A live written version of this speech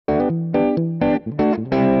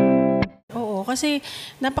kasi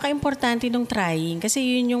napaka-importante nung trying. Kasi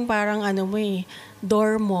yun yung parang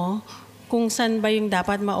door mo kung saan ba yung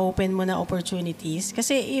dapat ma-open mo na opportunities.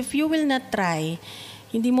 Kasi if you will not try,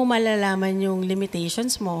 hindi mo malalaman yung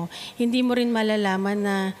limitations mo. Hindi mo rin malalaman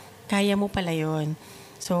na kaya mo pala yun.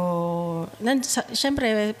 So,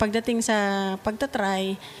 syempre, pagdating sa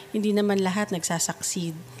pagtatry, hindi naman lahat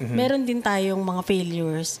nagsasucceed. Meron din tayong mga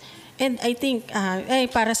failures. And I think,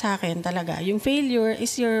 para sa akin talaga, yung failure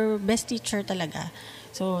is your best teacher talaga.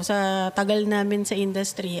 So, sa tagal namin sa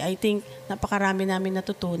industry, I think napakarami namin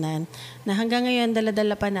natutunan na hanggang ngayon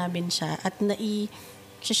dala-dala pa namin siya at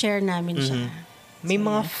nai-share namin siya. May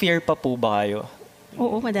mga fear pa po ba kayo?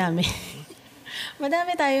 Oo, madami.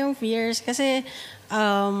 Madami tayong fears kasi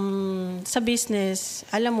sa business,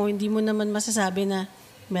 alam mo, hindi mo naman masasabi na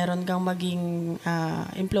meron kang maging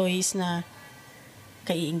employees na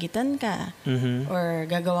kaiinggitan ka or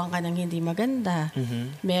gagawan ka ng hindi maganda.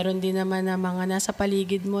 Meron din naman na mga nasa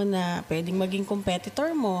paligid mo na pwedeng maging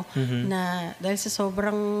competitor mo na dahil sa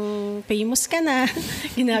sobrang famous ka na,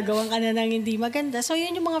 ginagawan ka na ng hindi maganda. So,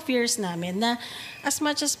 yun yung mga fears namin na as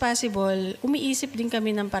much as possible, umiisip din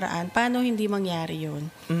kami ng paraan paano hindi mangyari yun.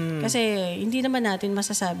 Kasi hindi naman natin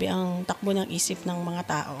masasabi ang takbo ng isip ng mga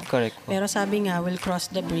tao. Correct. Pero sabi nga, we'll cross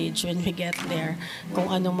the bridge when we get there. Kung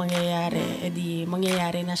anong mangyayari, edi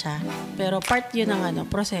mangyayari na siya. Pero part yun ng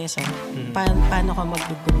proseso. Paano ka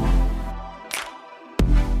magdugo.